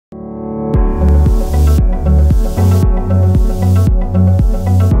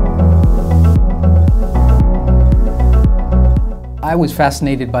I was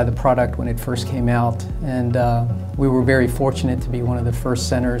fascinated by the product when it first came out, and we were very fortunate to be one of the first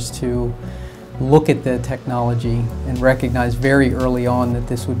centers to look at the technology and recognize very early on that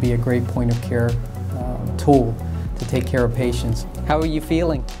this would be a great point of care tool to take care of patients. How are you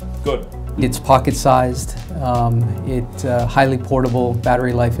feeling? Good. It's pocket-sized, it's highly portable,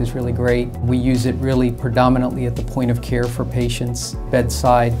 battery life is really great. We use it really predominantly at the point of care for patients,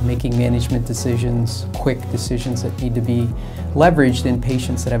 bedside, making management decisions, quick decisions that need to be leveraged in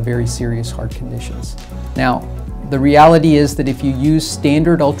patients that have very serious heart conditions. Now, the reality is that if you use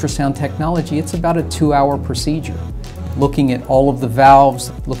standard ultrasound technology, it's about a 2-hour procedure. Looking at all of the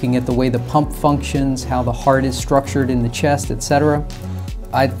valves, looking at the way the pump functions, how the heart is structured in the chest, etc.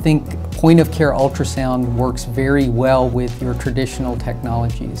 I think point-of-care ultrasound works very well with your traditional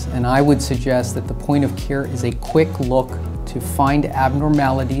technologies, and I would suggest that the point-of-care is a quick look to find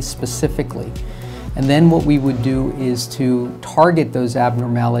abnormalities specifically. And then what we would do is to target those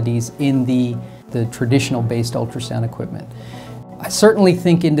abnormalities in the traditional-based ultrasound equipment. I certainly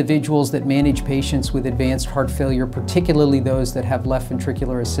think individuals that manage patients with advanced heart failure, particularly those that have left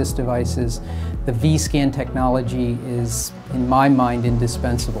ventricular assist devices, the Vscan technology is, in my mind,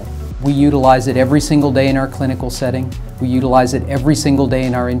 indispensable. We utilize it every single day in our clinical setting. We utilize it every single day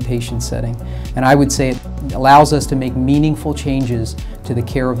in our inpatient setting. And I would say it allows us to make meaningful changes to the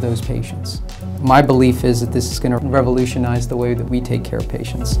care of those patients. My belief is that this is going to revolutionize the way that we take care of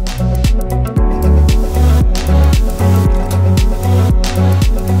patients.